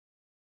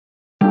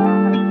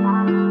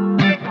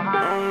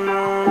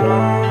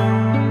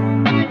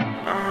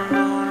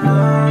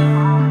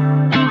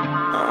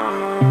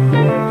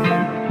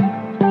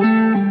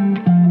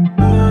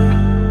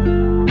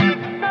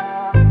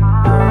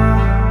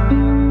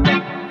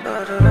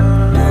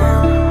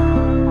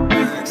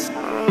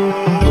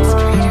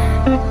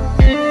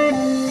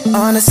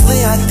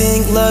Honestly, I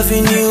think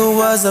loving you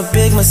was a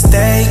big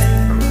mistake.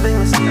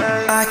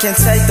 I can't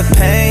take the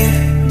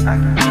pain,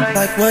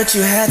 like what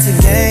you had to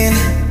gain.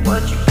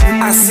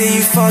 I see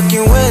you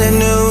fucking with a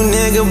new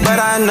nigga, but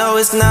I know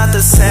it's not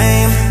the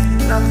same.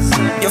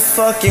 You're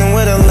fucking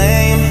with a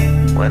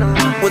lame.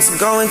 What's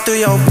going through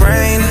your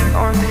brain?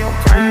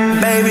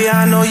 Baby,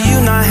 I know you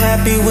not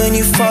happy when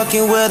you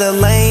fucking with a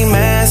lame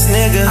ass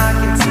nigga.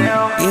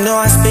 You know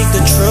I speak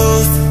the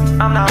truth.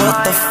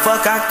 What the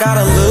fuck I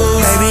gotta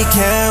lose? Baby,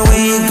 can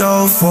we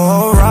go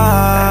for a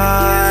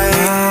ride?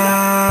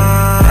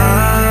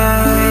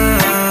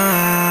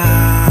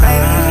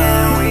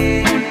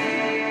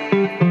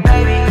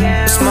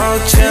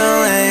 Smoke,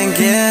 chill, and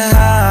get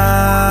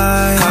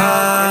high.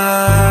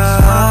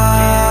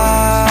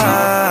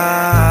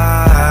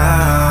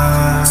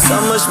 So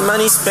much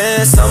money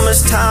spent, so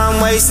much time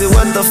wasted.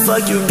 What the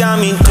fuck you got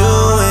me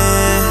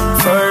doing?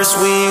 First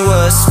we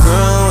was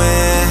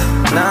screwing,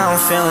 now I'm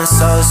feeling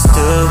so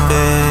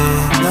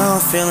stupid. Now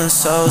I'm feeling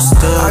so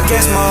stupid. I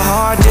guess my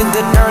heart did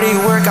the dirty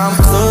work, I'm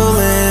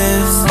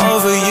clueless.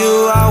 Over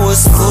you I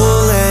was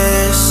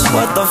foolish.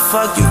 What the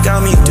fuck you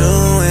got me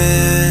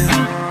doing?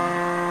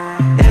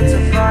 It's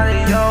a part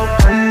of your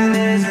plan,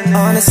 isn't it?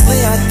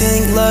 Honestly, I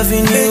think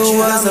loving you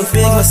was a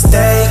big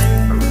mistake.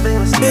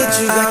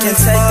 I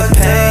can't take the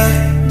pain,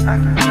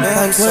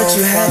 like what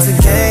you had to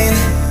gain.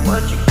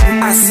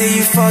 I see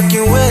you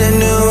fucking with a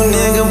new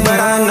nigga, but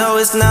I know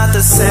it's not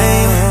the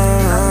same.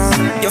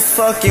 You're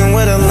fucking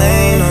with a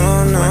lame.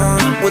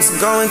 What's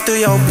going through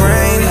your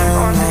brain?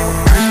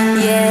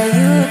 Yeah,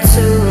 you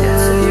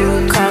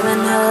too,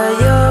 calling her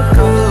your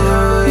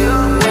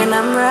boo, when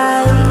I'm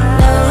right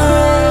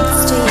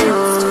next to you.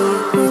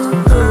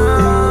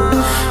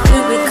 You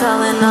be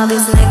calling all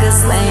these niggas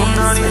lame,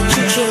 but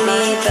you treat me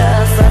the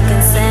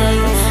fucking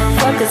same.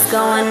 What is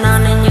going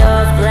on in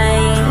your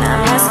brain?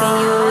 I'm asking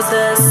you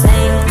the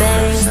same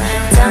thing.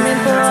 Tell me,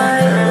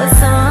 boy,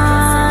 what's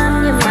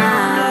on your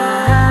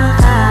mind?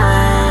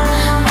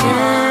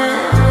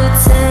 Can we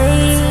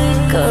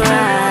take a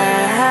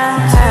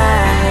ride?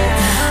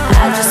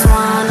 I just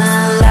wanna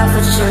laugh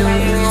with you,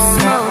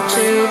 smoke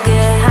you,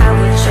 get high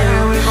with you.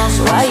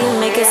 Why you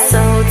make it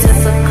so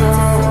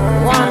difficult?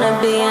 Wanna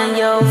be in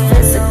your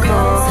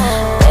physical.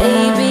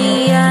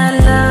 Baby, I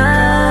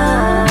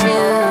love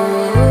you,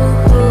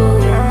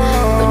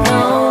 but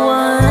no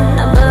one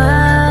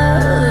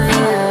above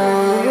you.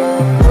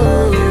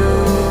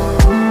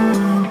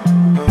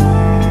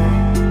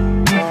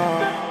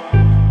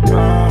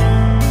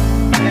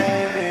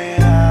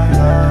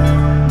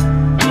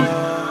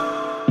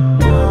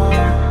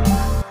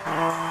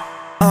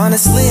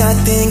 Honestly, I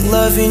think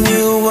loving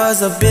you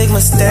was a big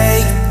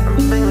mistake.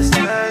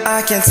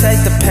 I can't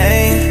take the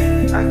pain,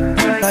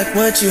 like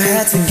what you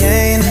had to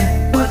gain.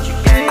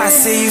 I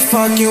see you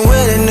fucking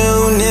with a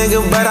new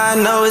nigga, but I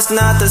know it's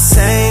not the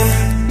same.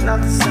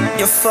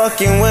 You're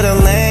fucking with a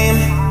lame.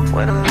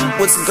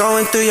 What's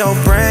going through your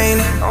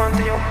brain?